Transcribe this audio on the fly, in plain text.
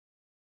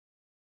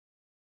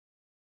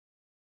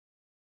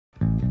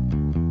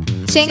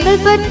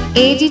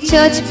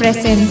ChengalpetAGChurch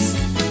presents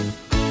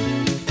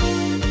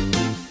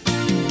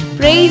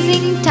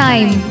Praising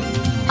Time,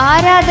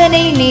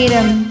 ஆராதனை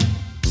நேரம்.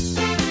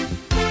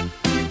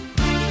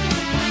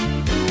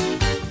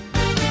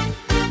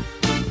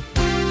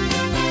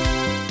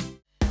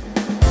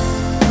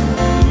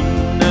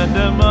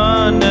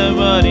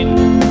 உன்னதமானவரின்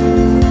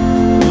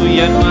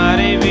உயர்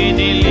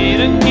மறைவினில்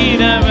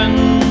இருக்கிறவன்,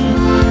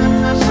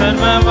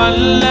 சர்வ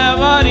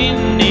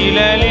வல்லவரின்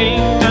நிழலில்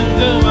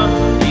தங்குவான்.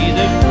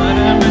 இது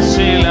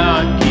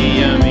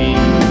பரமசிலாக்கியமே.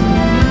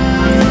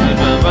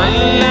 சர்வ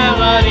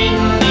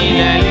வல்லவரின்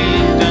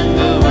நிழலில்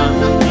தங்குவான்.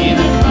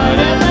 இது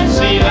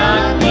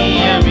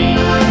பரமசிலாக்கியமே.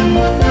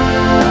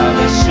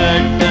 அவர்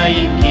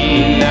சட்டையின்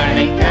கீழ்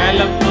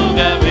அடைக்கலம்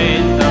புகவே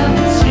தம்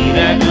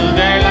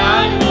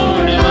சிறகுகளால்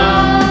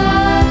மூடுவான்.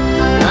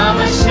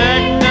 அவர்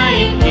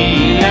சட்டையின்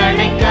கீழ்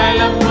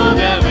அடைக்கலம்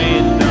புகவே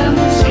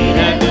தம்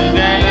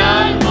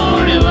சிறகுகளால்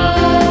மூடுவான்.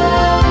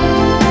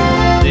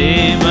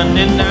 தேவன்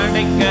என்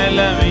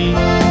அடைக்கலமே,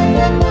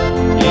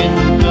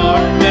 என்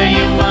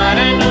கோட்டையும்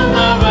அரணும்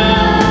அவர்.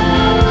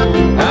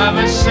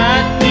 அவர்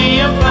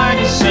சத்தியம்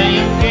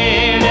பரிசையும்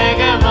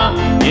கேடகமா,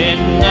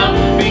 என்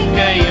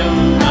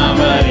நம்பிக்கையும்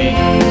அவரே.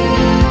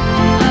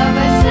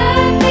 அவர்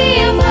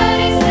சத்தியம்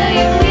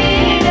பரிசையும்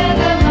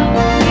கேடகமா,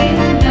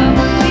 என்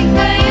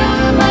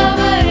நம்பிக்கையும்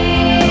அவரே.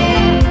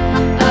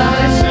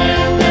 அவர்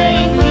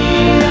சட்டையின்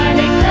கீழ்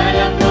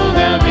அடைக்கலம்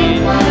புகவே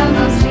தம்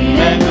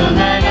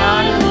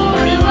சிறகுகளால்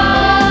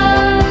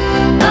மூடுவான்.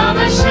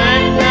 அவர்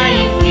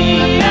சட்டையின்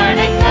கீழ்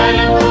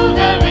அடைக்கலம்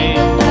புகவே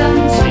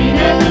தம்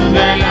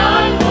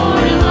சிறகுகளால்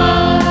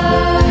மூடுவான்.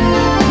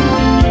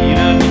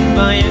 இரவின்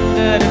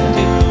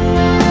பயங்கரத்திற்கும்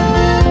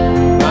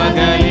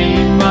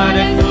பகலில்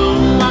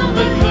பறக்கும்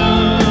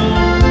அம்புக்கும்,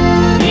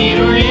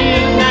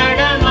 இருளில்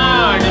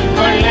நடமாடும்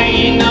கொள்ளை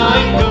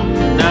நோய்க்கும்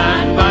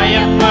நான்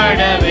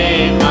பயப்படவே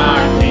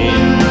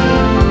மாட்டேன்.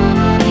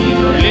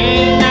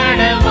 இருளில்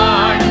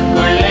நடமாடும்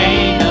கொள்ளை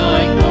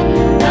நோய்க்கும்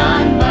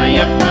நான்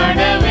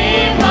பயப்படவே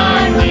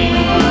மாட்டேன்.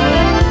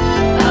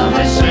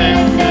 அவர்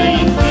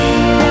சட்டையின்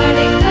கீழ்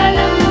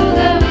அடைக்கலம்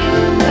புகவே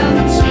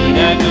தம்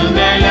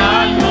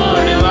சிறகுகளால்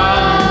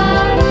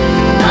மூடுவார்.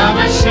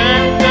 அவர்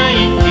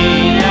சட்டையின்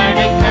கீழ்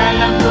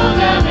அடைக்கலம்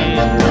புகவே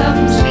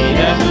தம்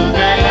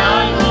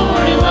சிறகுகளால்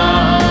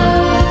மூடுவார்.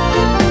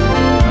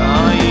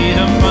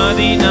 1000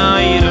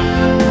 10,000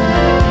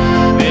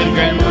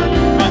 பேர்கள்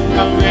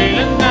முன்பக்கம்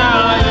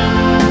விழுந்தாலும்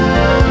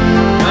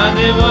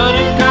அது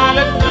ஒரு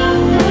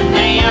காலத்தும்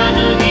உன்னை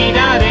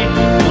அணுகிடாதே.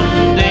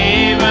 உன்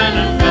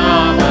தேவனும்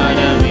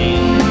தாவரமே.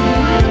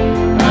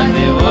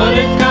 அது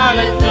ஒரு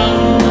காலத்தும்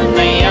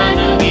உன்னை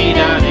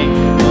அணுகிடாதே.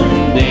 உன்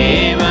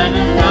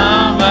தேவனும்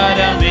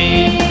தாவரமே.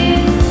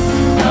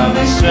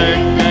 அவர்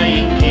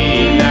சட்டையின்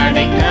கீழ்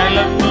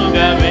அடைக்கலம்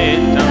புகவே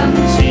தம்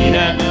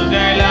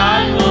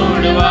சிறகுகளால்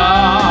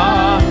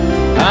மூடுவார்.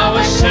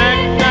 அவர்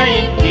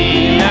சட்டையின்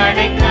கீழ்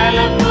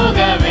அடைக்கலம்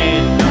புகவே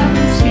தம்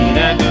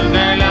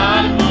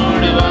சிறகுகளால்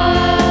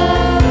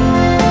மூடுவார்.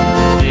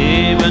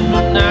 தேவன்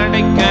உன்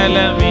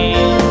அடைக்கலமே,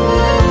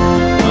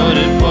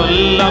 ஒரு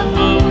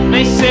பொல்லாப்பு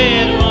உன்னை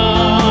சேர்வோ.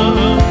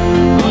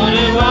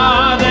 ஒரு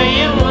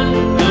வாதையும் உன்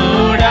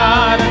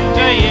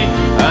கூடாரத்தையே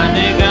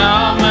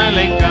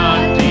அணுகாமலை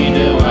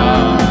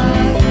காத்திடுவார்.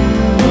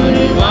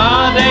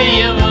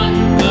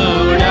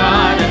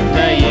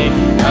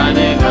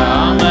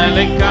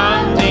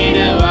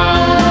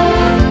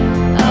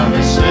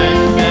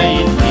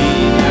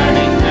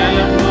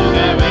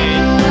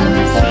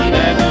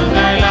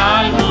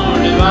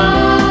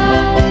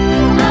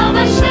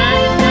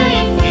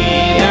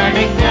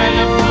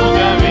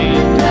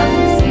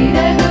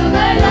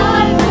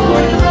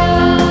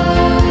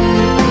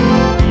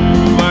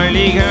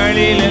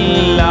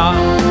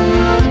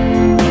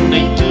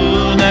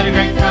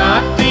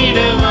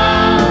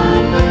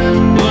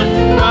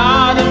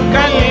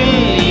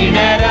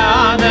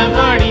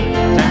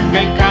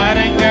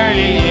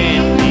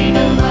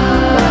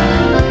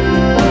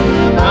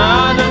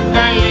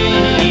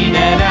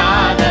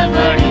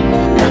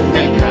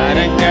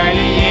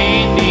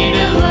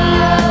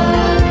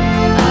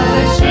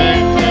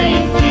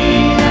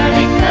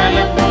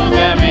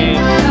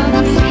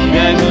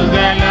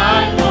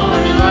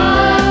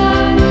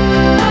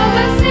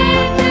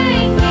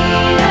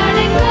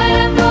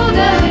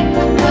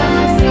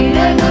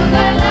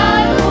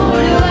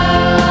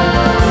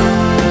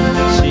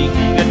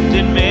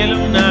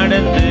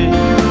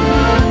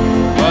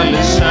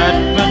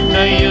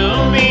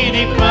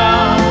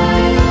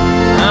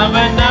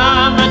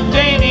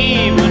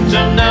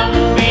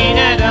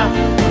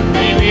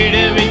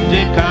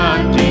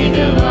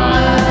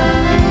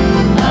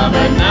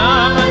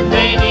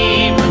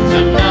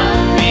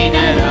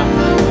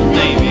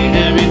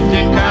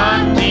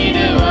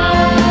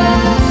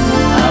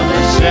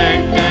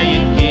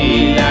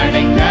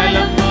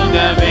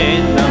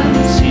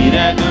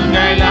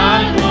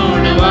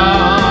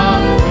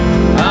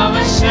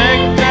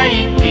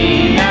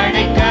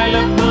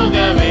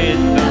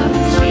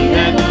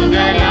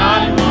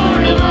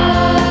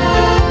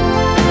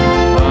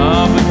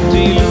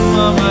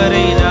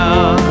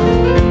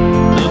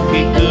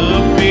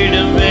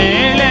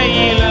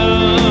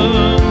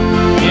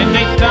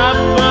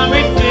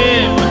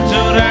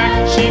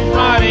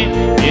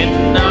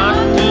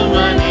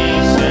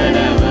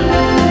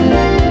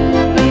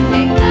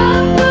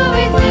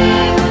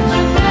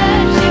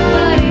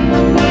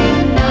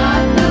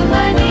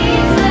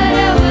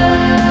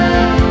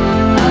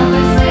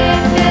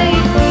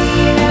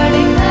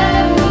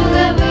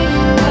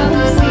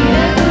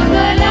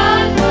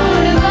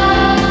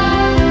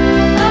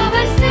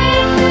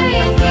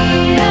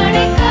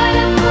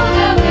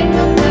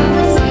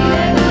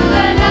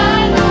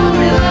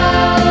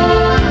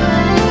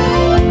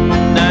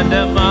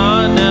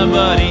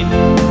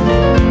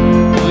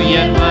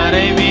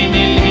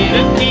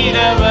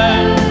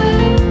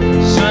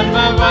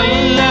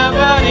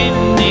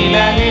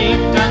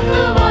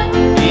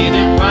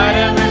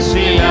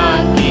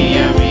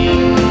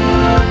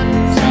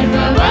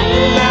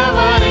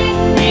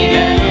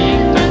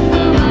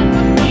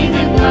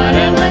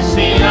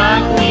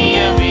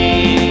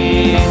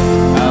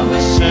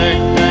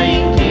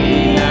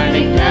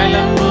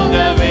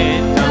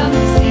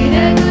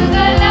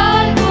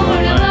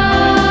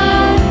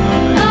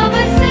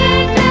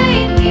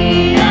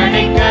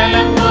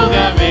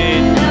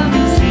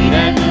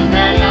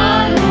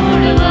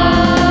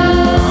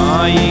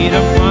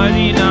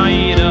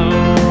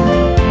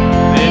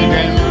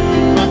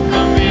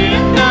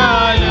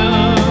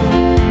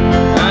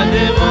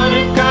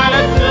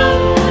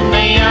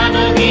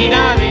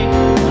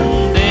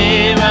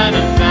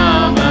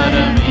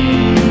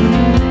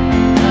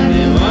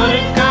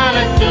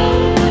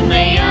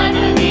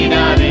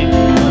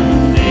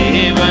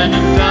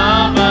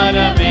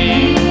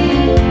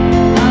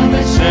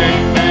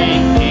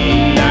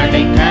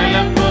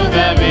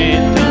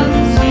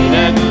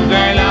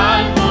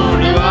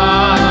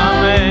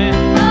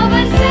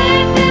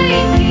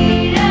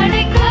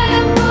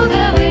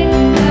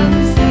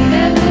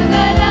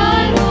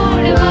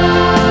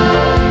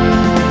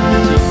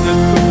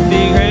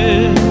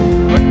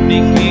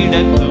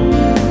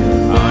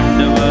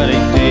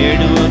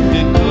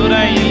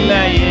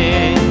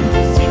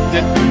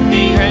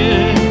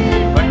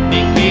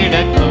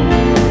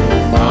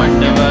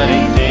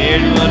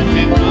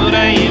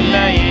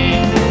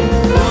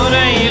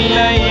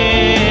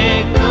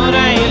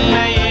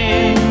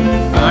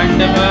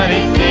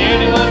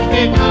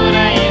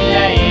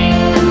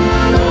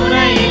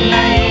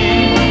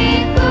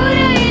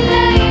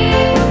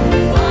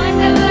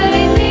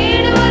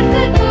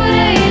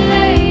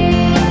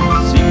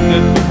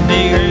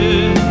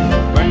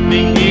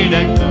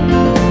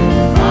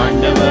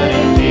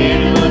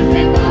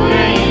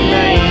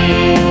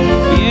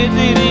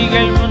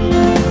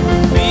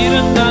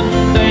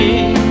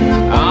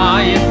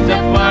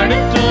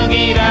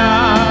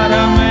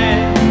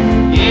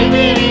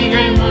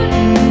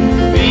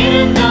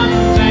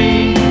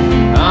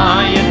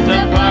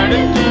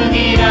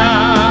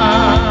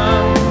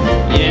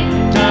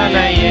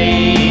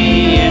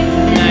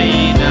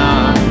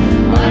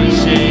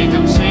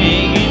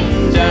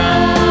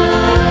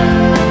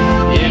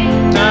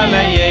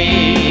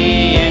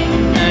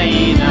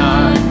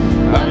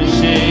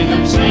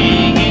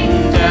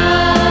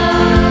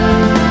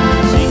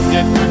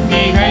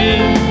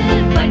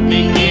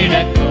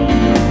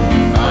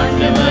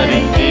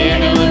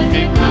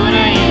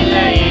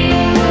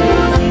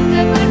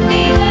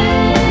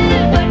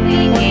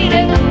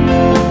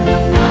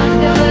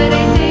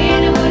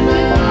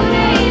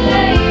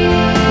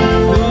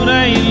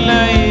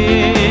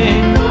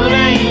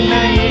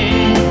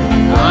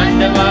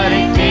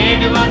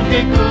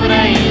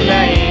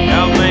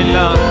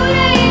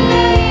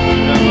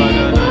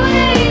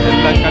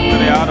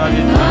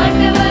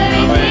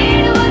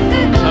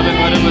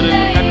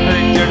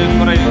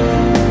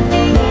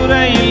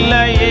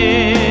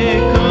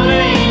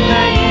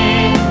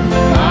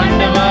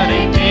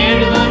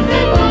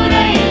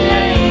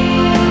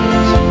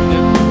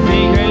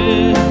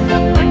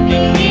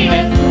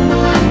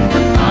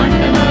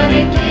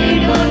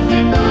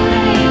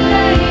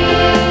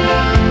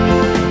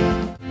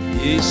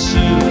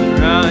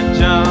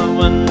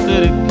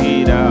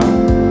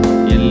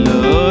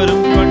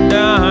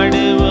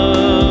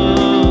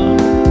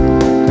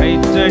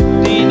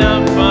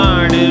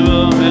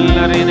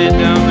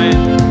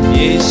 ஆமென்.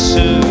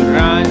 இயேசு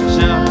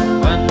ராஜா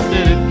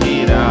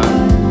வந்திருக்கிறார்,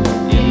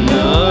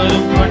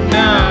 எல்லோரும்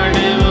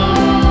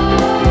கொண்டாடுவோம்.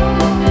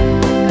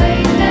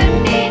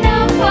 கைதட்டி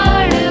நாம்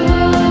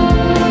பாடுவோம்.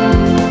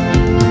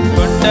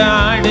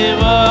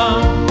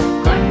 கொண்டாடுவோம்,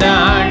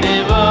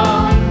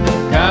 கொண்டாடுவோம்,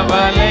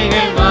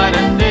 கவலைகள்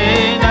மறந்து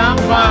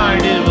நாம்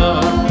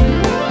பாடுவோம்.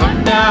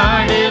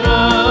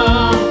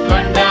 கொண்டாடுவோம்,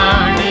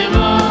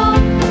 கொண்டாடுவோம்,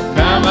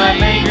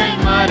 கவலைகள்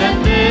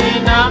மறந்து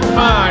நாம்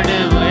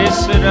பாடுவோம்.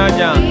 இயேசு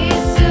ராஜா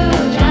இயேசு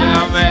ராஜா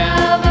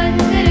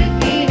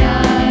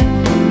வந்திருக்கிறார்,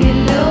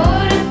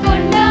 எல்லோரும்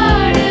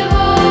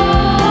கொண்டாடுவோம்.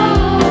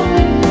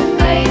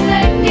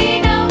 கைதட்டி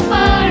நாம்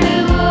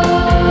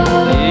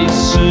பாடுவோம்.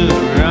 இயேசு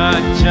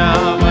ராஜா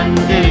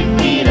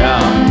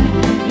வந்திருக்கிறார்,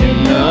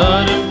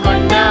 எல்லோரும்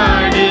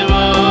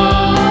கொண்டாடுவோம்.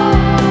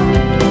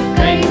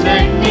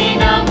 கைதட்டி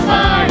நாம்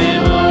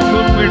பாடுவோம்.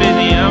 கூப்பிடு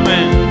நீ,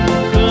 ஆமென்.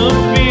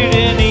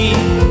 கூப்பிடு நீ,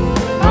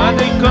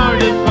 பதில்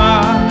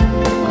கொடுப்பார்,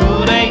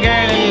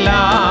 குறைகள்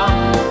எல்லாம்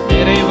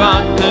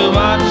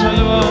நிறைவாக்குவார்.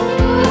 சொல்லுவோம்.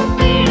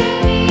 கூப்பிடு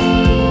நீ,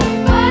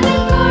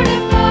 பதில்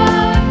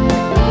கொடுப்பார்,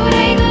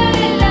 குறைகள்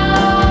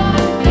எல்லாம்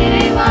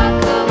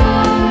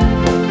நிறைவாக்குவார்.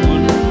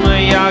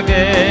 உண்மையாக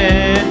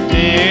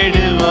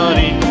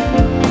தேடுவோரின்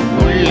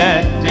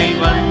உள்ளத்தில்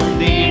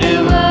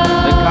வந்திடுவார்.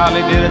 இந்த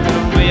காலை நேரத்தில்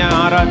உண்மையாக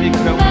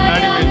ஆராதிக்கிற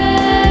நடுவில்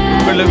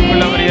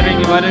உங்களுக்குள் அவர்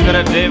இறங்கி வருகிற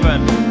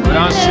தேவன், ஒரு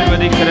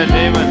ஆசீர்வதிக்கிற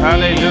தேவன்.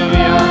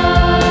 ஹல்லேலூயா.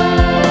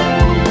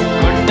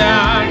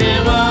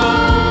 கொண்டாடுவோம்,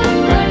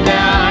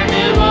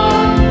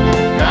 கொண்டாடுவோம்,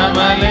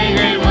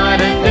 கவலைகள்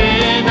மறந்து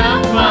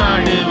நாம்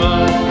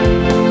பாடுவோம்.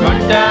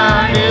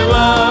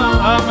 கொண்டாடுவோம்,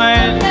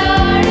 ஆமென்.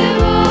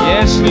 கொண்டாடுவோம்,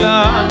 Yes,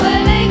 Lord.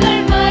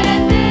 கவலைகள்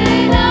மறந்து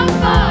நாம்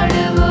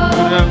பாடுவோம்.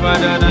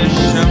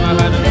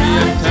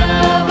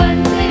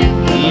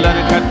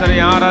 எல்லாரும் கர்த்தரை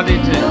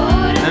ஆராதித்து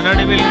இந்த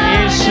நடுவில்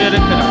இயேசு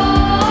இருக்கிறார்,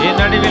 என்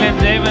நடுவில்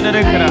என் தேவன்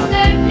இருக்கிறார்.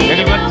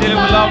 எங்கள்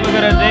மத்தியில்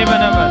உலாவுகிற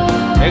தேவன் அவர்,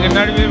 எங்கள்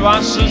நடுவில்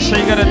வாசம்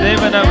செய்கிற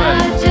தேவன் அவர்.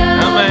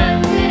 ஆமென்.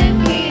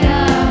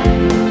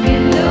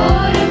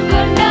 எல்லோரும்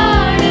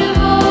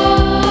கொண்டாடுவோம்.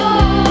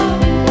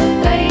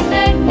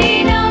 கைதட்டி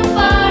நாம்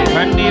பாடுவோம்.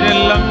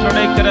 கண்ணீரெல்லாம்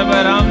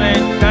துடைக்கிறவர்.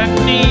 ஆமென்.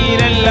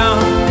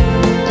 கண்ணீரெல்லாம்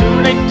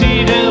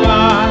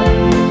துடைத்திடுவார்,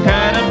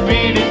 கரம்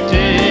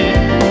பிடித்து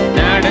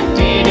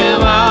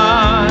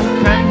நடத்திடுவார்.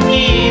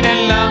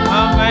 கண்ணீரெல்லாம்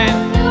ஆமென்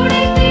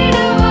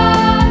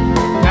துடைத்திடுவார்.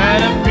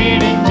 கரம்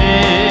பிடித்து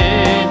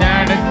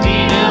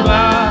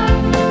நடத்திடுவார்.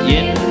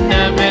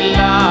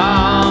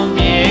 எண்ணமெல்லாம்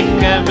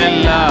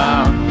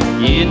ஏக்கமெல்லாம்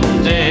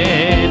இன்றே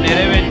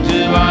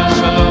நிறைவேற்றுவார்.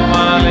 சொல்லுவோம்.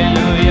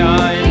 ஹல்லேலூயா.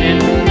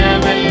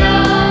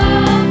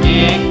 எண்ணமெல்லாம்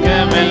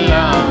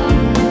ஏக்கமெல்லாம்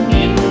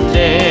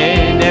இன்றே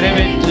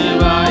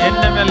நிறைவேற்றுவார்.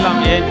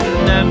 எண்ணமெல்லாம்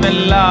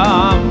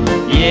எண்ணமெல்லாம்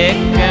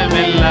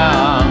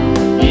ஏக்கமெல்லாம்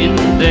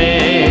இன்றே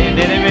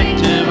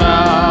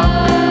நிறைவேற்றுவார்.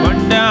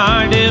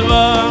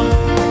 கொண்டாடுவோம்,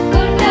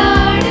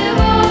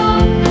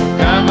 கொண்டாடுவோம்,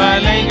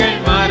 கவலைகள்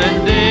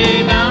மறந்து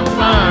நாம்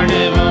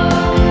பாடுவோம்.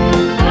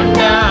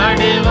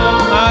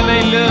 கொண்டாடுவோம்.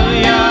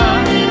 ஹல்லேலூயா.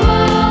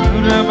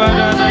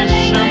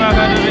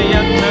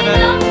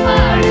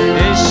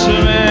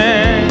 இயேசுவே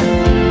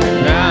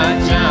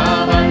ராஜா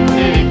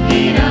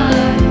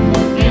வந்திருக்கிறார்,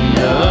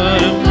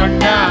 எல்லோரும்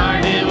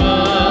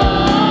கொண்டாடுவோம்.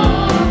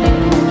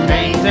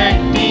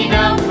 கைதட்டி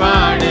நாம்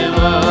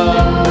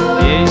பாடுவோம்.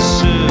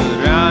 இயேசு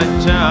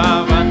ராஜா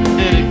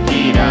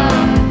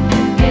வந்திருக்கிறார்,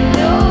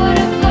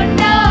 எல்லோரும்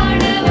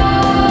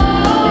கொண்டாடுவோம்.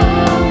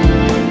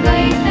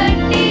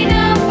 கைதட்டி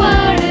நாம்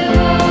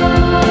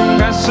பாடுவோம்.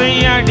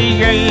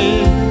 கசையடிகள்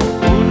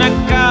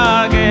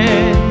உனக்காக,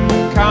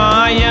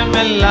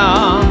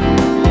 காயமெல்லாம்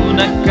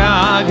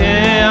உனக்காக.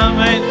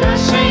 ஆமென்.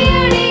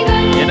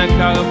 கையடிகள்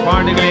எனக்காக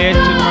பாடுகளை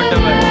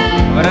ஏற்றுக்கொண்டவர்,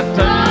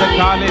 ரத்தம் இந்த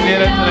காலை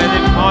நேரத்தில் இதை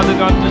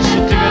பாதுகாத்து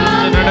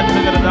சுத்திகரித்து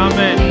நடத்துகிறது.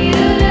 ஆமென்.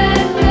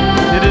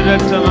 திரு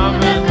ரத்தம்.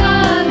 ஆமென்.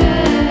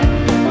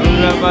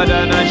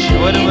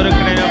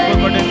 ஒருவருக்கு நான்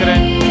ஒப்புக்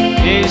கொடுக்கிறேன்.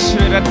 இயேசு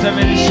ரத்தம்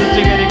என்னை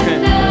சுத்திகரிக்க,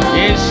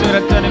 இயேசு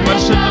ரத்தத்தை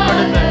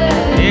பரிசுத்தப்படுத்த,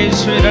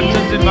 இயேசு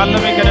ரத்தத்தின்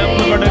வல்லமைக்கு நான்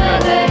ஒப்புக் கொடுக்க.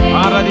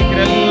 ஆராதிக்கிற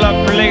எல்லா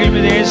பிள்ளைகள்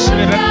மீது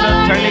இயேசுவின் ரத்தம்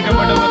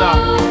தள்ளிக்கப்படுவதாக,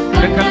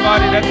 இந்த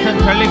கல்வாரி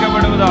ரத்தம்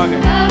தள்ளிக்கப்படுவதாக.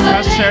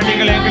 கஷ்ட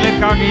அடிகளை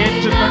எங்களுக்காக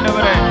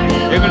ஏற்றுக்கொண்டவரே,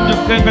 எங்கள்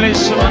துக்கங்களை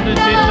சுமந்து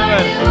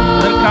தீர்த்தவர்,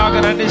 அதற்காக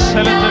நன்றி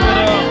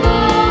செலுத்துகிறோம்.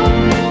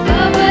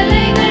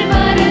 கவலைகள்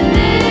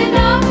மறந்து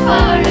நாம்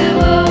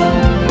பாடுவோம்.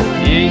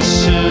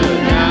 இயேசு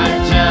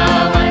ராஜா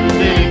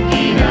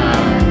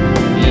வந்திருக்கிறார்,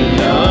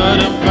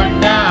 எல்லோரும்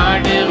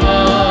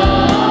கொண்டாடுவோம்.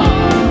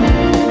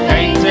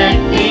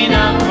 கைதட்டி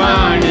நாம்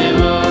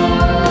பாடுவோம்.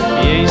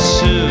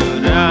 இயேசு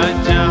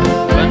ராஜா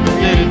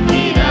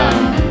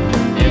வந்திருக்கிறார்,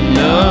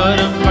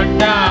 எல்லோரும்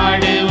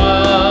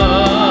கொண்டாடுவோம்.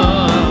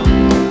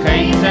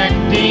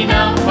 கைதட்டி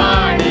நாம்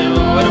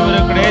பாடுவோம்.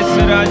 ஒருவருக்கு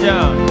இயேசு ராஜா,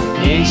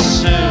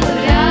 இயேசு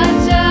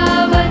ராஜா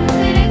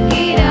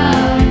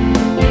வந்திருக்கிறார்,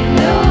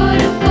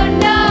 எல்லோரும்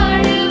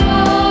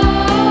கொண்டாடுவோம்.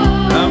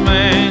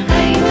 ஆமென்.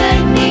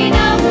 கைதட்டி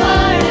நாம்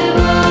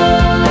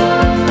பாடுவோம்.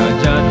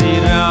 ராஜாதி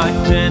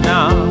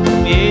ராஜனாம்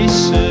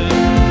இயேசு,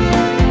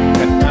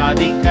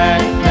 கர்த்தாதி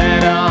கர்த்தா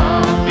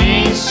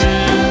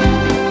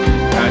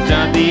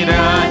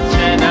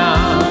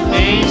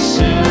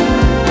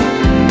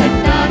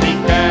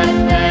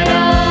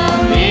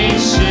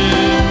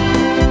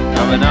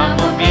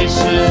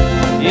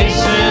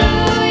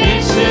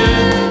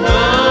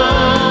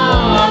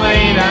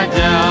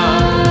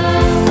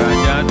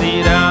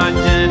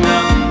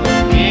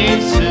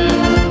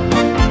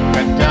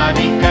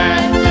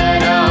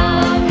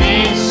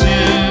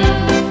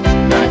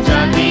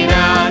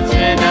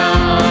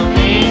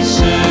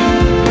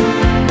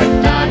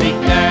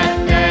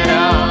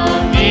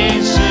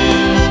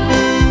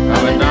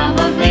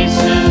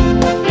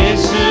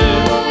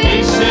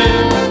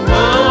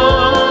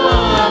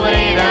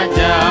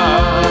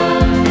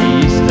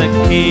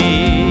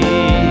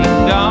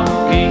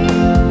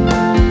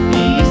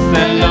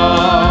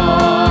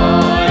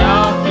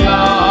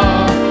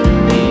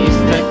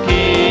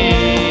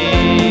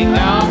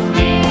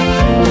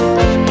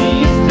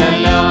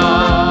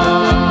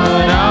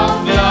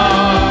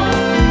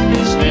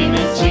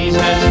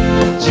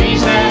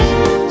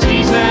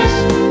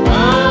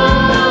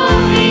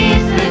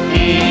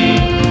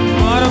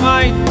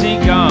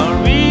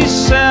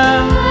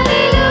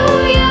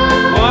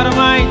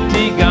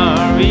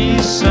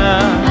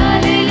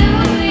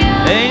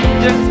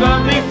bow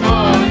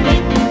before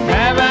Him.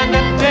 Heaven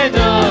and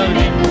adore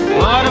Him.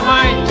 What a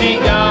mighty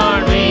God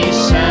we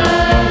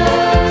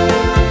serve.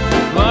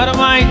 What a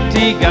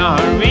mighty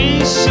God we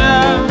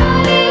serve.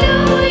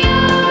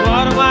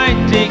 What a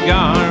mighty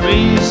God we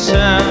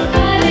serve.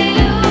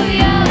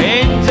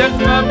 Angels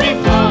bow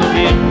before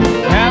Him.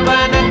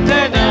 Heaven and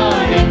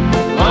adore Him.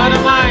 What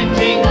a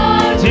mighty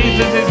God.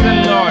 Jesus is the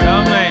Lord.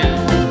 Amen.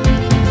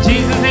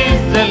 Jesus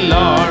is the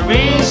Lord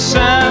we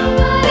serve.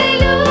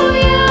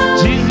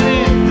 Jesus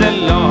is the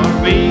Lord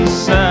we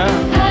serve.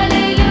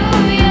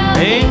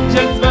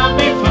 Angels bow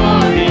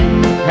before Him.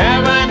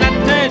 Heaven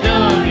and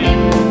adore Him.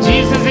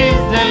 Jesus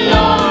is the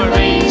Lord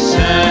we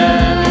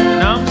serve.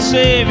 நாம்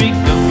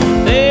சேவிக்கும்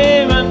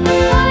தேவன்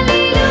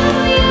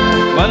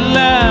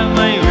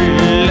வல்லமை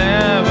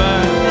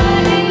உள்ளவர்.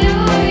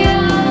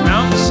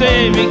 நாம்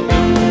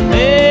சேவிக்கும்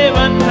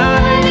தேவன்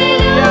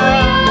ஹல்லேலூயா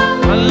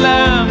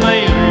வல்லமை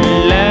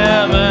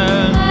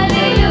உள்ளவர்.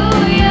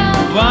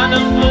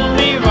 வானம்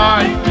பூமி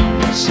வாழ்த்தும்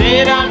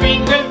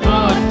சேராமீன்கள்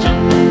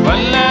போற்றும்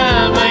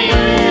வல்லமை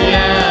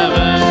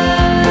உள்ளவர்.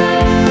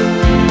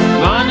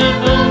 வானம்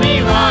பூமி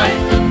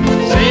வாழ்த்தும்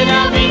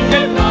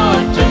சேராமீன்கள்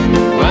போற்றும்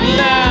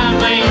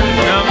வல்லமை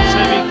நாம்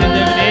சேவிக்கும் தேவன்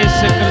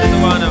இயேசு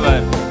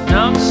கிறிஸ்துவானவர்.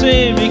 நாம்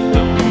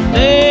சேவிக்கும்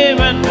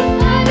தேவன்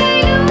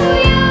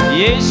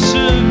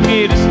இயேசு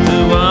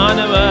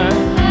கிறிஸ்துவானவர்.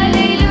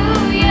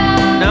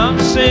 நாம்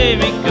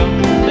சேவிக்கும்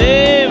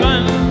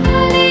தேவன்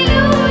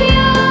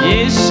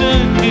இயேசு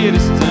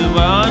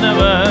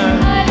கிறிஸ்துவானவர்.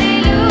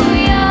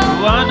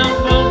 வானம்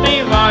பூமி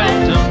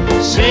வாழ்த்தும்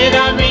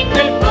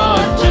சேராமீன்கள்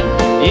போற்றும்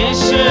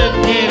இயேசு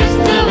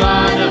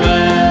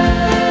கிறிஸ்துவானவர்.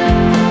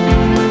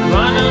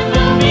 வானம்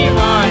பூமி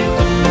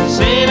வாழ்த்தும்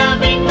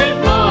சேராமீன்கள்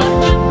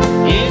போற்றும்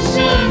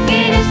இயேசு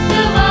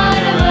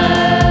கிறிஸ்துவானவர்.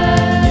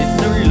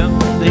 என்னுள்ளம்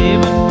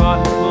தேவன்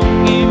பால்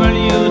பொங்கி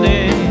வழியுதே.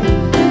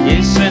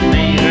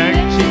 இயேசனை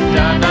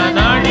ரட்சித்தார் நான்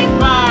ஆடி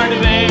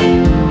பாடுவேன்.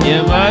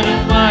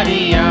 எவரும்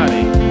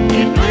அறியாதே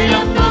என்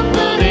உள்ளம்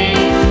பொங்குதே.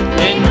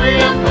 என்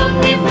உள்ளம்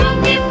பொங்கி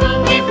பொங்கி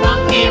பொங்கி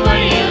பொங்கி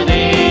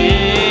வழியுதே.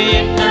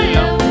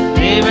 என்னுள்ளம்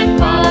தேவன்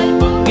பால்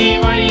பொங்கி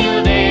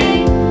வழியுதே.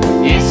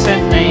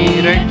 இயேசனை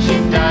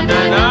ரட்சித்தார்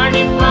நான்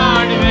ஆடி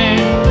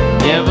பாடுவேன்.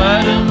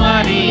 எவரும்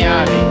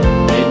அறியாதே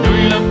என்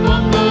உள்ளம்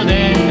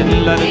பொங்குதே.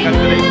 எல்லாரும்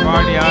கர்த்தரை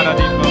பாடி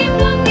ஆராதிப்போம்.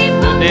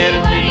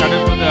 நேரத்தை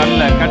கடப்பது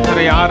அல்ல,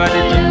 கர்த்தரை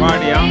ஆராதித்து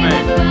பாடி.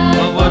 ஆமென்.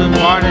 ஒவ்வொரு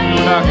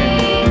பாடலூடாக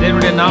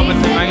தேவனுடைய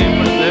நாமத்தை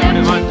மகிமைப்படுத்த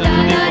தேவனுடைய வார்த்தை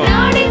துதிப்போம்.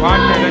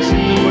 பாட்டை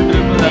ரசித்து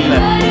கொண்டிருப்பதல்ல,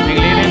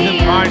 நீங்கள் இணைந்து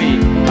பாடி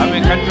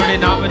அவன் கர்த்தருடைய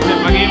நாமத்தை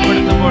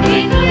மகிமைப்படுத்தும் பொழுது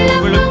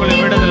உங்களுக்குள்ள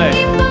விடுதலை,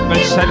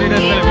 உங்கள்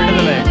சரீரத்தில்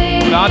விடுதலை,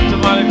 உங்கள்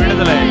ஆத்மாவில்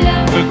விடுதலை,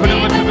 உங்கள்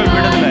குடும்பத்துக்குள்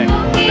விடுதலை,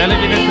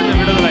 பலவீனத்திலிருந்து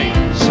விடுதலை,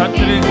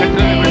 சத்துருவின்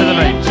கட்டிலிருந்து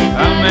விடுதலை.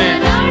 ஆமென்.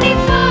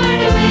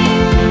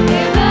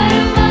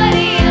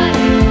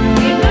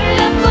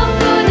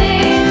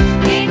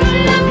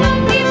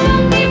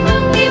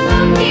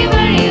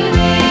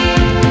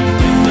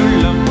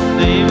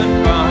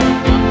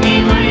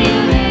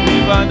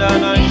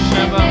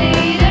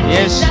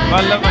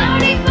 வல்லமை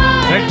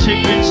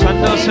ரட்சிப்பின்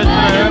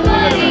சந்தோஷத்தில்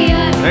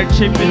நிரப்புகிறவர்,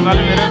 ரட்சிப்பின்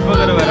வல்லமை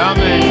நிரப்புகிறவர்.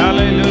 ஆமென்.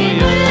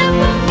 ஹல்லேலூயா.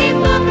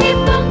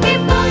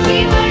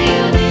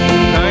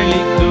 களி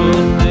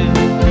கூர்ந்து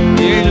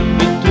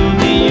எழும்பி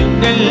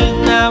துதியுங்கள்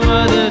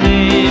நமது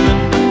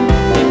தேவன்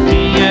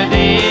நித்திய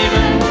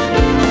தேவன்.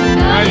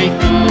 களி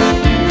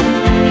கூர்ந்து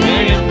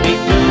எழும்பி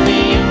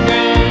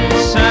துதியுங்கள்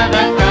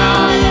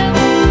சதாகாலம்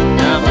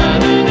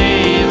நமது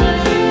தேவன்.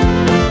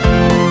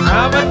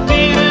 அவர்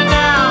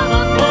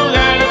திருநாமம்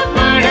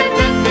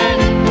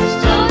புகழப்படத்தக்கது,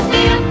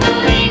 ஸ்தோத்திரம்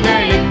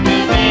துதிகளுக்கு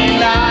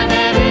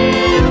மேலானது.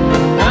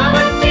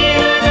 அவர்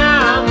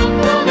திருநாமம்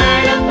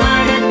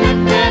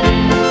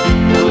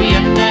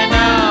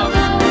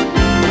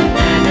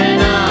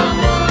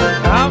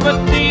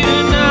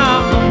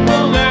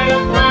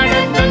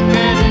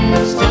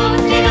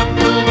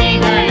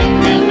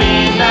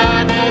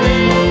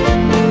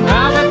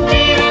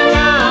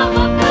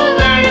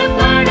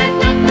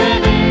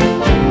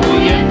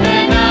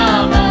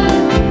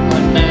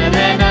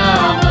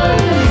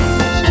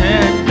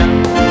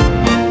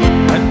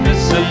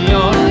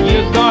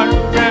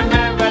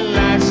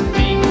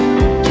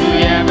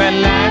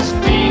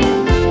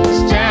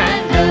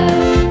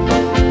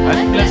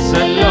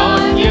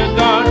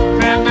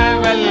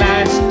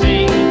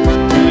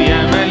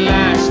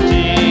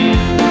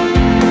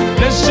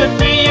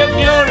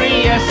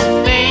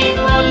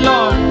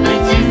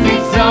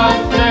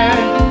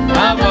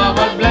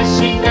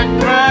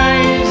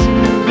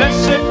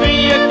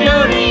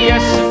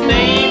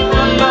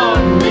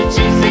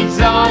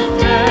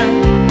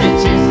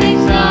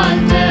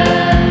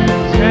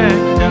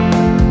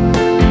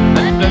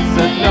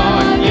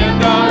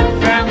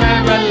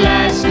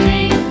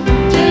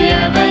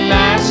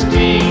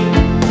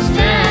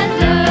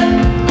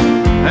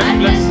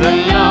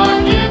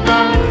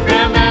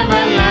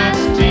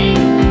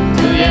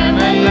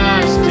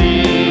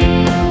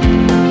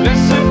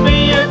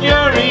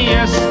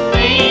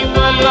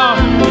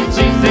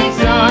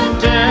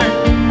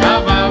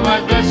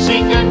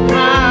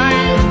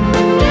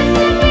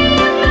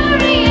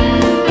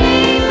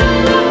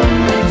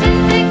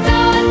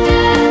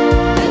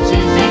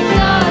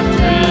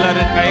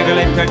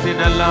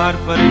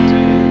ஆர்ப்பரித்து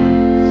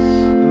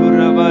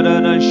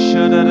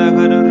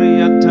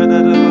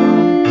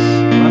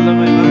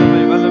வல்லமை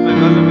வல்லமை வல்லமை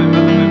வல்லமை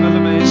வல்லமை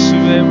வல்லமை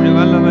இயேசுவே இப்படி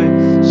வல்லமை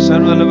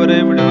சர்வவல்லவரே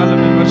இப்படி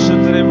வல்லமை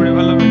பரிசுத்தரே இப்படி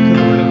வல்லமை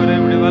கிருபையுள்ளவரே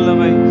இப்படி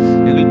வல்லமை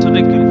எங்கள்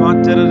துணைக்கு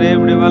பாத்திரரே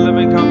இப்படி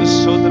வல்லமைக்காக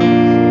ஸ்தோத்திரம்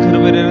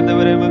கிருபை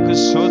நிறைந்தவரே உமக்கு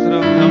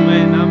ஸ்தோத்திரம்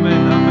ஆமென்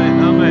ஆமென் ஆமென்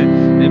ஆமென்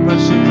நீ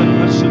பரிசுத்தர்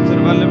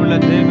பரிசுத்தர் வல்லமையுள்ள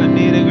தேவன்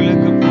நீர்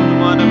எங்களுக்கு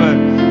போதுமானவர்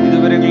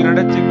இதுவரை எங்களை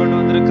நடத்தி கொண்டு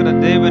வந்திருக்கிற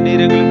தேவன்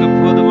நீர் எங்களுக்கு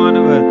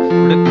போதுமானவர்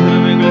உடைய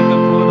கிருபை எங்களுக்கு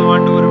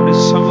போதுமானவர் உடைய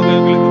சமூகம்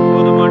எங்களுக்கு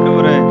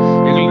போதுமானவரே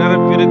எங்களை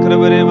நிரப்பி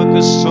இருக்கிறவரே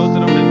உமக்கு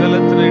ஸ்தோத்திரம் வெள்ளத்தில்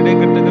இடை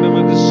கட்டுகிறவருக்கு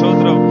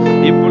ஸ்தோத்திரம்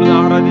இப்பொழுது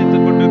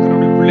ஆராதித்துக் கொண்டிருக்கிற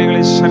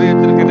பிள்ளைகளை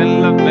சரீரத்திற்கு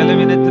எல்லாம்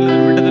பலவீனத்தில்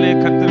விடுதலையை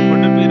கர்த்தர்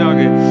கொடுப்பீராக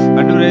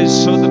ஆண்டவரே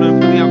ஸ்தோத்திரம்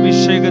புதிய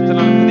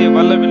அபிஷேகத்தினால் புதிய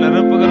வல்லமையில்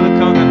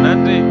நிரப்புகிறதுக்காக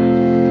நன்றி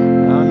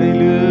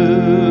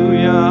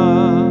ஹல்லேலூயா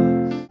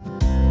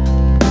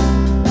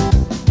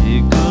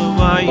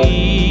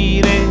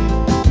ஏகமாயிரே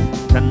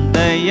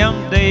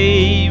தந்தையம்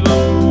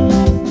தெய்வம்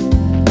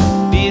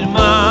நீர்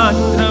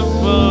மாத்திரம்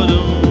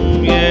போதும்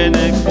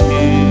எனக்கு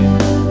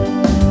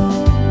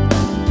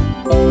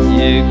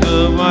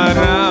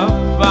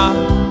ஏகமரப்பா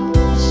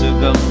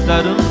சுகம்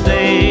தரும்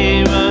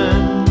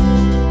தேவன்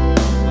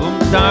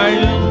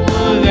தாழும்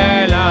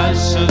புகழா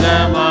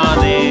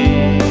சுகமானே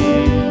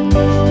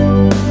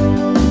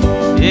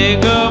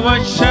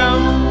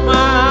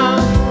ஏகவசம்மா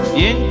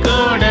என்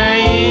கூட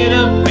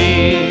இருப்பே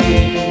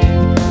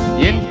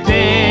என்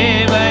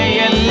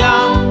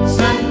தேவையெல்லாம்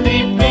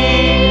சந்திப்பே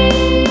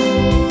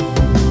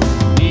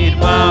நீர்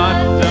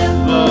மாற்றம்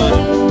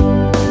போதும்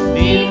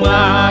நீர்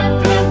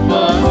மாற்றம்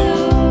போதும்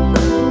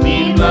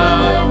நீர்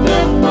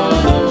மாற்றம்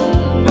போதும்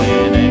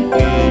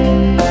எனக்கு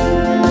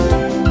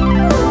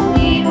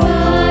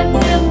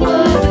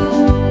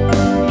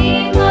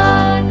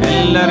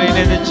எல்லாரையும்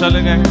நினைத்து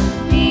சொல்லுங்க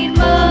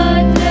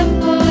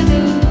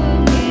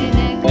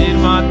நீர்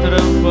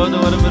மாத்திரம்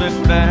போதும் ஒருவரை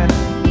கூட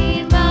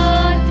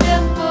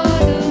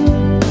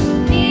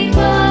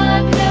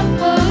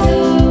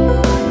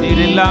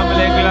நீர்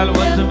இல்லாமல் எங்களால்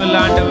ஒன்றுமில்லை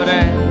ஆண்டவரே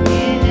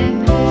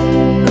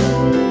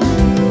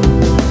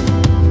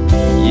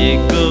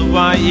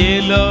யெகோவா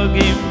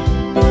எலோகிம்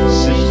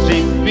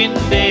சிருஷ்டிப்பின்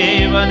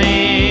தேவனே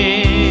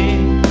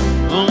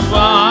உம்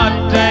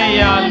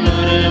வார்த்தையால்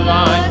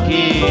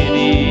உருவாக்கினீர்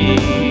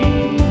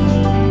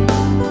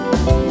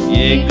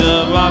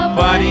யெகோவா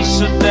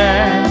பரிசுத்த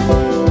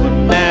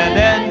உன்னத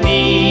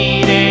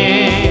நீரே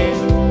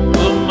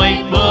உம்மை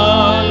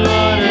போல்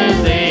ஒரு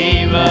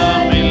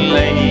தெய்வம்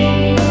இல்லை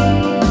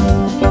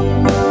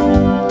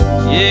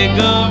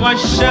யெகோவா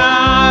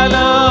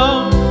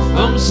ஷாலோம்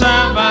உம்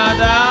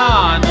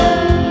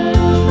சமாதானம்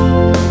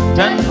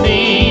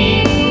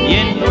தந்தீர்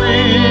என்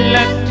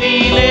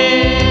உள்ளத்திலே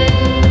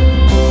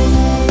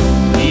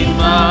நீர்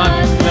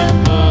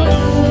மாத்திரம்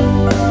போதும்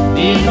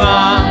நீர்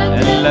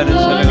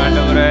எல்லாரும் சொல்லுங்க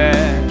ஆண்டவரே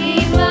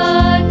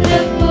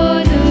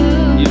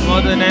you're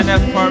more than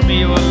enough for me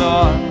O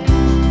Lord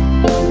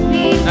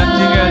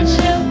நன்றிகள்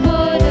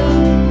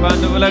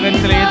இந்த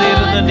உலகத்தில் எது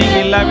இருந்து நீங்க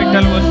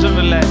இல்லாவிட்டால்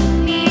ஒன்றுமில்லை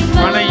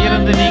பணம்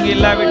இருந்து நீங்க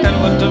இல்லாவிட்டால்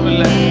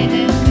ஒன்றுமில்லை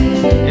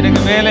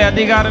எனக்கு வேலை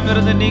அதிகாரம்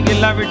இருந்து நீங்க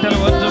இல்லாவிட்டால்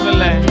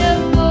ஒன்றுமில்லை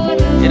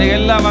எனக்கு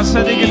எல்லா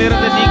வசதிகள்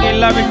இருந்து நீங்க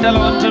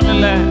இல்லாவிட்டால்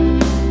ஒன்றுமில்லை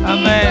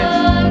ஆமென்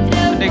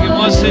இன்னைக்கு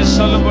மோசேஸ்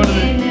சொல்லும்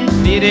பொழுது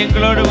நீர்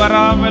எங்களோடு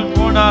வராமல்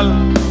போனால்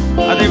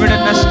அதை விட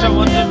நஷ்டம்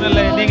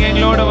ஒன்றுமில்லை நீங்க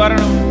எங்களோடு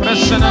வரணும்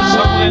பிரசன்ன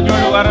சமூகம்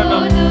எங்களோடு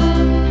வரணும்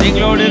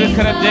நீங்களோடு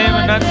இருக்கிற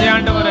தேவன் நன்றி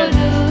ஆண்டவரே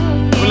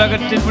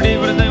உலகத்தின்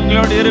முடிவிலிருந்து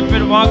உங்களோடு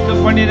இருப்பின் வாக்கு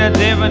பண்ணின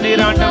தேவன்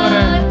நீர்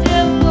ஆண்டவரே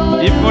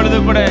இப்பொழுது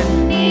கூட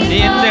நீ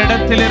எந்த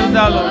இடத்தில்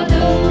இருந்தாலும்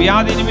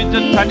வியாதி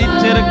நிமித்தம்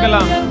தனித்து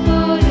இருக்கலாம்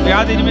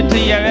வியாதி நிமித்தம்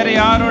வேற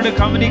யாரோடு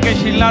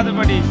கம்யூனிகேஷன்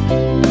இல்லாதபடி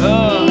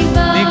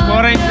நீ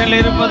குறைந்தல்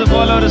இருப்பது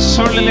போல ஒரு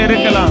சூழ்நிலை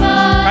இருக்கலாம்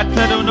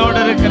கர்த்தர்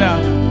உன்னோடு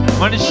இருக்கிறார்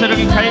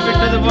மனுஷர்கள்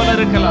கைவிட்டது போல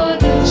இருக்கலாம்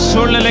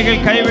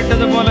சூழ்நிலைகள்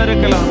கைவிட்டது போல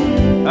இருக்கலாம்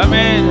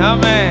ஆமென்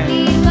ஆமென்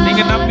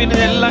நீங்க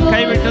நம்பினது எல்லாம்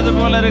கைவிட்டது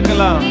போல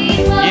இருக்கலாம்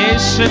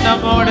இயேசு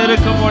நம்மோடு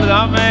இருக்கும்போது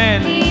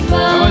ஆமென்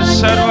அவர்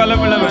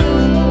சர்வவல்லவன்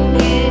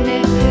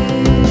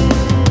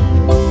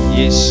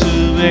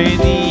இயேசுவே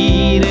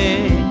நீரே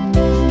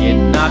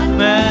என்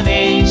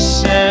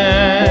ஆத்மநேசர்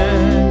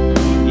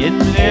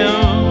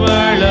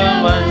எவ்வளவு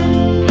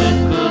அன்பு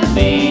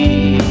கொண்டீ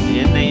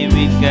என்னை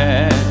மீட்க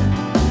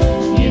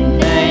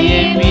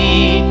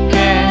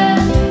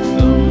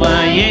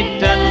உம்மையை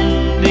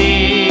தந்தீ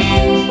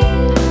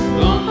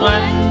உம்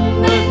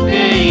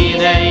அன்புக்கு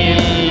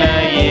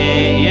இடையில்லையே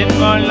என்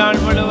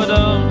வாழ்நாள்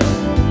முழுவதும்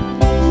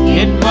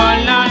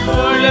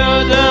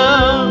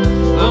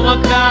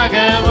உமக்காக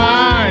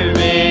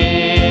வாழ்வே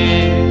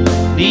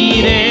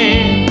நீரே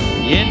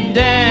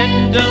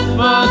என்றென்றும்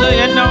போது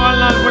என்ன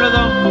வாழ்நாள்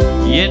முழுதும்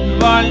என்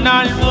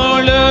வாழ்நாள்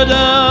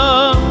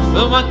முழுதும்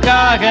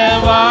உமக்காக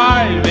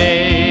வாழ்வே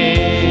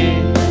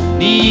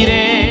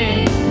நீரே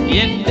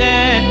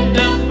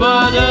என்றென்றும்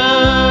போது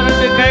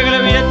ரெண்டு கைகளை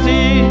உயர்த்தி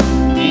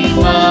நீர்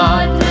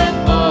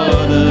மாத்திரம்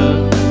போதும்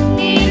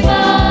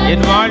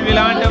என்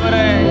வாழ்வில்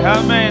ஆண்டவரே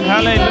ஆமென்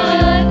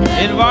ஹல்லேலூயா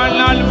என்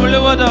வாழ்நாள்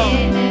முழுவதும்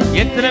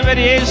எத்தனை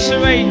பேர்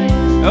இயேசுவை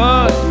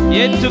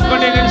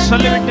ஏற்றுக்கொண்டீர்கள்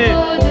சொல்லிவிட்டு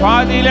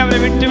பாதியில் அவரை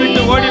விட்டு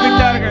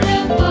ஓடிவிட்டார்கள்.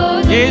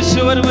 இயேசு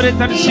ஒருவரை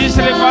தன்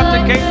சீசரை பார்த்து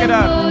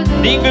கேட்கிறார்,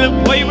 நீங்களும்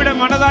போய்விட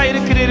மனதா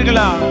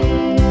இருக்கிறீர்களா?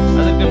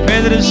 அதற்கு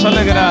பேதுரு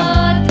சொல்லுகிறார்,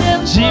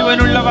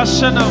 ஜீவனுள்ள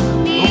வசனம்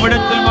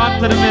உம்மிடத்தில்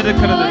மாத்திரமே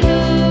இருக்கிறது.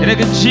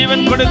 எனக்கு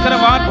ஜீவன் கொடுக்கிற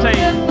வார்த்தை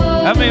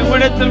நம்மை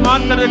உம்மிடத்தில்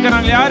மாத்திரம்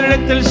இருக்கிறாங்க.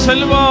 யாரிடத்தில்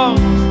செல்வோம்?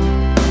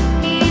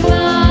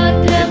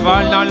 என்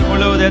வாழ்நாள்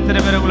முழுவதும் எத்தனை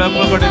பேர் உங்களை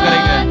ஒப்பு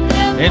கொடுக்கிறீங்க?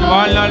 என்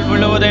வாழ்நாள்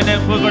முழுவதும் என்னை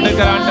ஒப்பு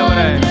கொடுக்கிற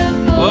ஆண்டவரே,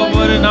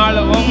 ஒவ்வொரு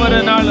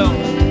நாளும்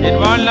என்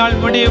வாழ்நாள்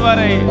முடியும்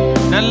வரை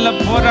நல்ல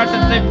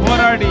போராட்டத்தை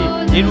போராடி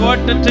என்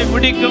ஓட்டத்தை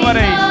முடிக்கும்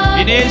வரை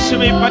என்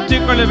இயேசுவை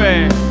பற்றிக்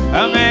கொள்ளுவேன்.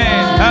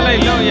 ஆமென்,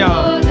 ஹல்லேலூயா,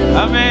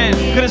 ஆமென்.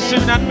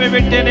 கிறிஸ்துவின் அன்பை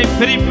விட்டு என்னை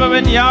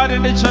பிரிப்பவன் யார்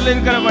என்று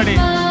சொல்லியிருக்கிறபடி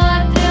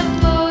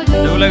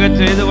இந்த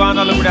உலகத்தில்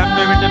எதுவானாலும் உடைய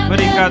அன்பை விட்டு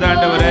பிரிக்காத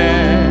ஆண்டவரே,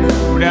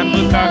 உடைய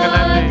அன்புக்காக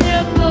நன்றி.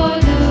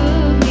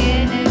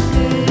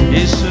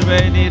 இயேசுவே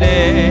நீரே,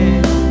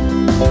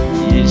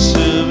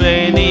 இயேசுவே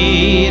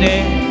நீரே,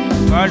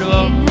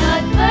 பாடுவோம்.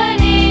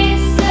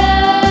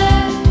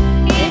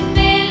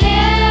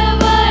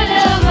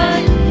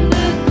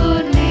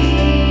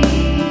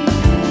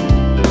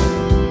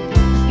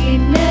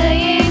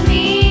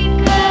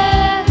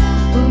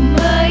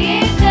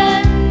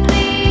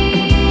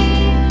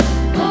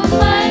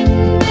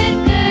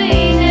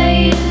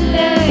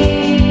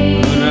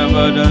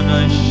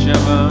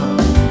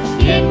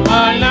 என்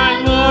வாழ்நாள்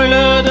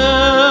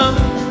முழுதும்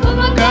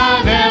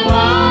உமக்காக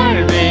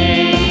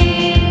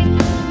வாழ்வேன்.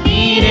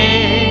 நீரே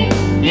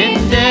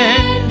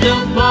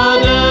என்றென்றும்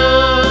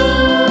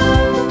போதும்.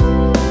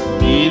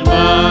 நீர்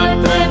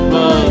மாத்திரம்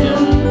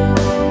போதும்,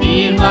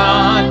 நீர்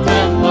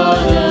மாத்திரம்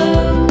போதும்,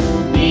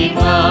 நீர்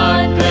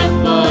மாத்திரம்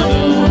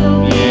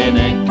போதும்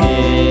எனக்கு.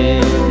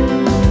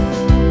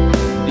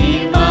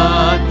 நீர்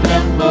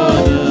மாத்திரம்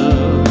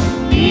போதும்,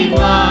 நீர்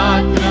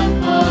மாத்திரம்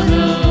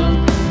போதும்,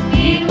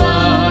 நீர்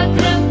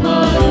மாத்திரம்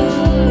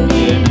போதும்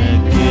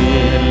எனக்கு.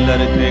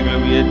 எல்லாரும் கைகளை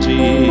உயர்த்தி,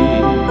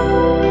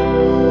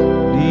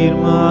 நீர்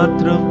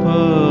மாத்திரம்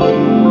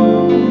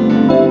போதும்,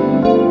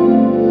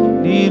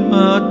 நீர்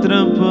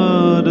மாத்திரம்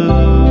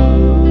போதும்,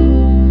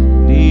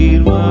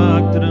 நீர்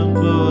மாத்திரம்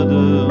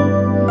போதும்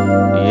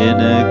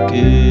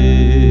எனக்கு.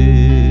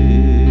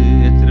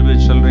 எத்தனை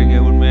பேர் சொல்றீங்க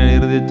உண்மையா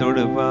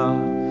இருதயத்தோடுப்பா,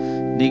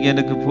 நீங்க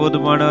எனக்கு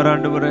போதுமானவர்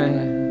ஆண்டவரே,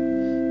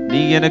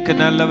 நீங்க எனக்கு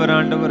நல்லவர்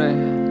ஆண்டவரே.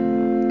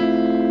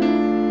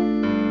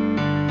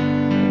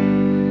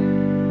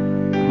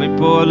 உம்மை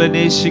போல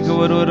நேசிக்க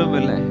ஒருவரும்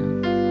இல்லை.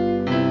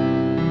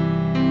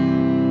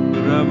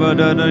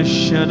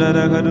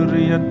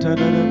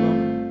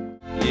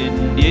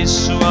 என்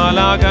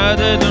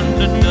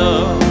இயேசுவாலாகாததுண்டுண்டோ,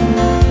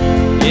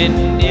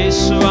 என்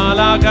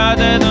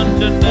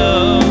இயேசுவாலாகாததுண்டுண்டோ,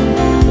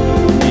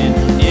 என்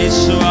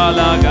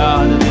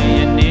இயேசுவாலாகாதது,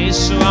 என்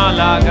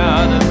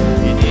இயேசுவாலாகாதது,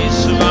 என்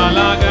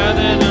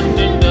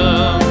இயேசுவாலாகாததுண்டுண்டோ.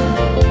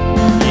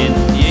 என்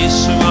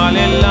இயேசுவால்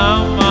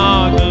எல்லாம்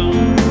ஆகும்,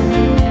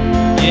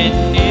 என்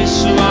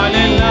இயேசுவால்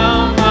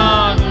எல்லாம்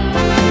ஆகும்,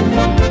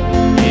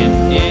 என்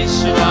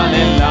இயேசுவால்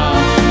எல்லாம்,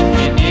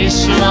 என்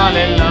இயேசுவால்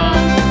எல்லாம்,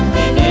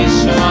 என்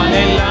இயேசுவால்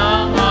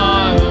எல்லாம்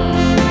ஆகும்.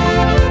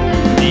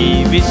 நீ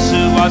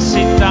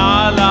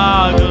விசுவாசித்தால்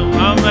ஆகும்.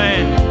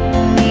 ஆமென்.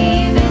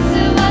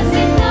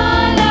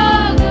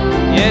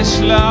 Yes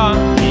Lord.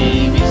 நீ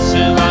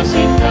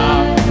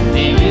விசுவாசித்தால்,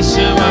 நீ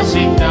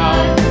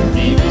விசுவாசித்தால்,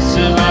 நீ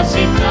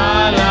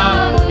விசுவாசித்தால்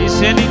ஆகும். Is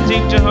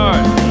anything too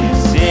hard?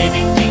 Is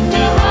anything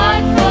too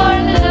hard for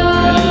the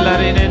Lord?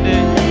 எல்லாரும் நின்று.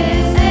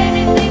 Is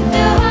anything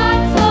too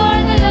hard for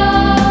the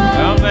Lord?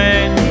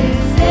 Amen.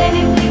 Is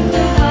anything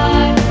too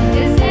hard?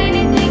 Is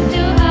anything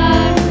too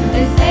hard?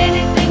 Is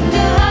anything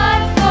too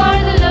hard for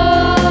the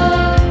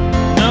Lord?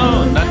 No,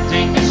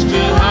 nothing is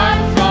too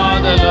hard for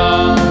the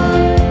Lord.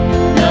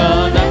 No,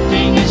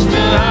 nothing is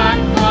too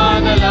hard for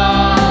the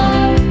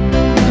Lord.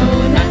 No,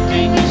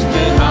 nothing is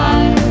too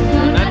hard.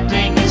 No,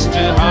 nothing is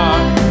too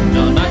hard.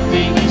 No,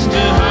 nothing is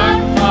too hard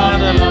for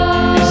the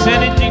Lord. Is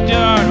anything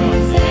too hard?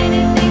 Is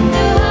anything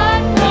too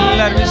hard for the Lord?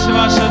 எல்லாரும்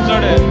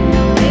விசுவாசத்தோடு,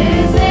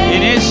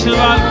 என்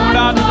இயேசுவால்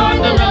கூடாதது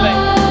ஒன்றுமில்லை,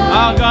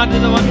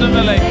 ஆகாதது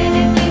ஒன்றுமில்லை.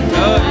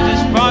 Oh, it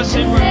is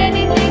possible.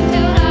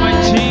 My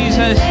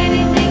Jesus.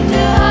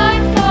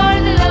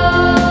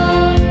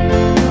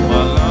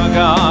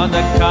 மலாகாத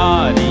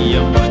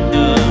காரியம்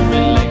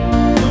ஒன்றுமில்லை,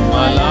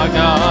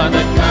 மலாகாத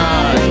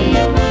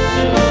காரியம்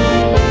ஒன்றுமில்லை,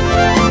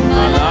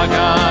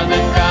 மலாகாத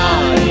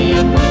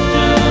காரியம்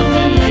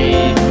ஒன்றுமில்லை.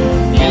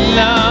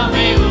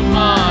 எல்லாமே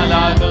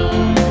உம்மாலாகும்.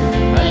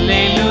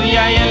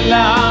 அல்லேலூயா,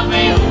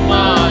 எல்லாமே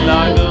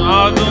உம்மாலாகும்.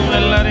 ஆகும்.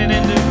 எல்லாரும்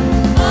நின்று.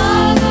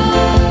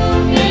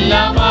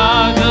 எல்லாம்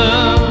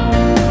ஆகும்.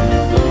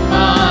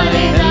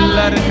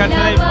 எல்லாரும்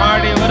கர்த்தரை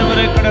பாடி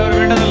ஒருவருக்கு ஒரு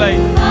விடுதலை.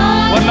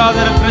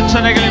 பொருளாதார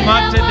பிரச்சனைகளை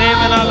மாற்ற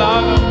தேவனால்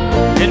ஆகும்.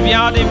 என்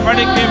வியாதி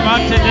படுக்கை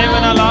மாற்ற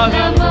தேவனால்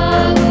ஆகும்.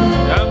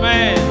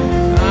 ஆமென்.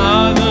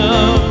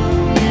 ஆகும்.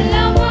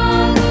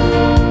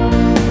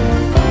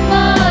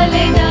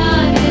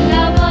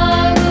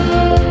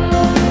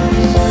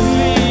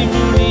 சொல்லி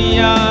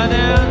முடியாத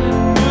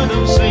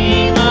அற்புதம்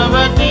செய்பவர்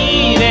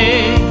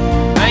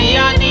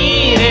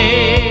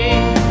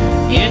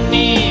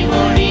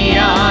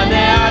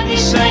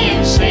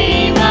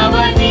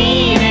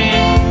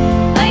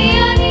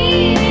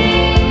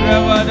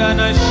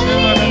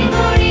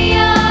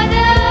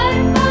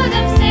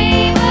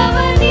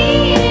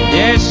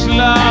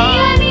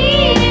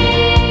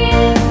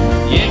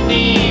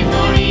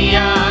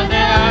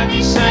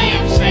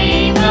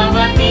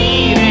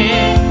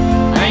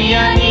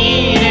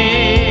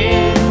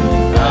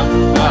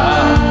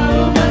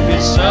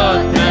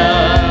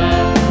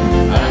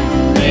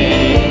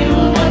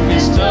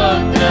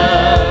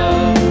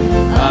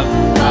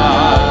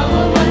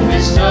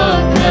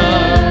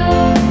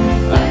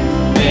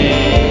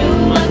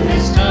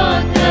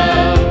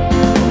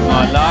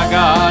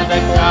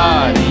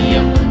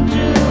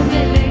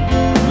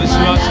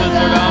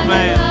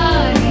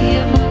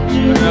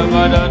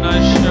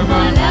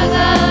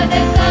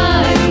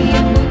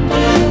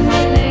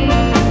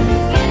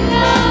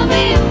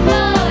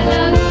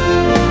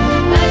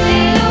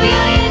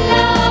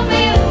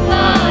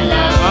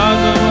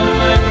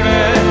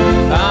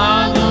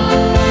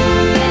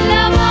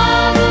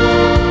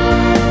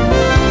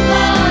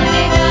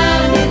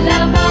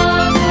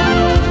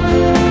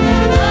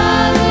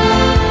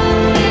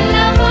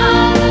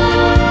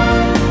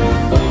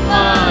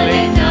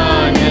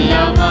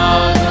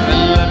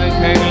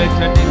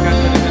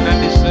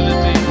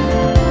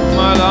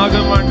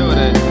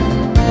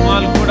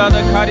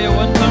கூடாத காரியம்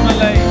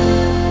ஒன்றுமில்லை.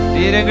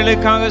 நீர்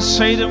எங்களுக்காக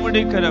செய்து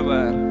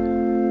முடிக்கிறவர்,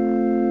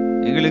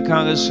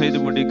 எங்களுக்காக செய்து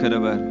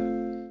முடிக்கிறவர்.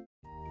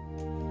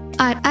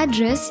 Our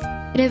address: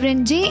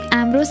 Reverend J.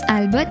 Ambrose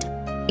Albert,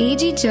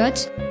 AG Church,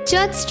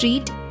 Church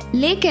Street,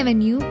 Lake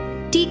Avenue,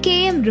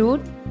 TKM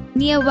Road,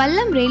 near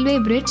Vallam Railway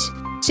Bridge,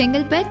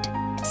 Chengalpet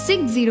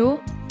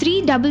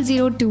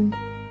 603002.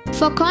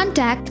 For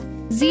contact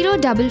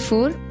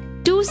 044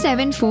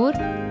 274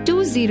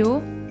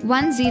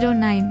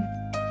 20109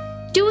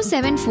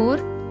 274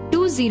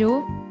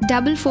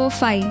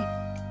 20445.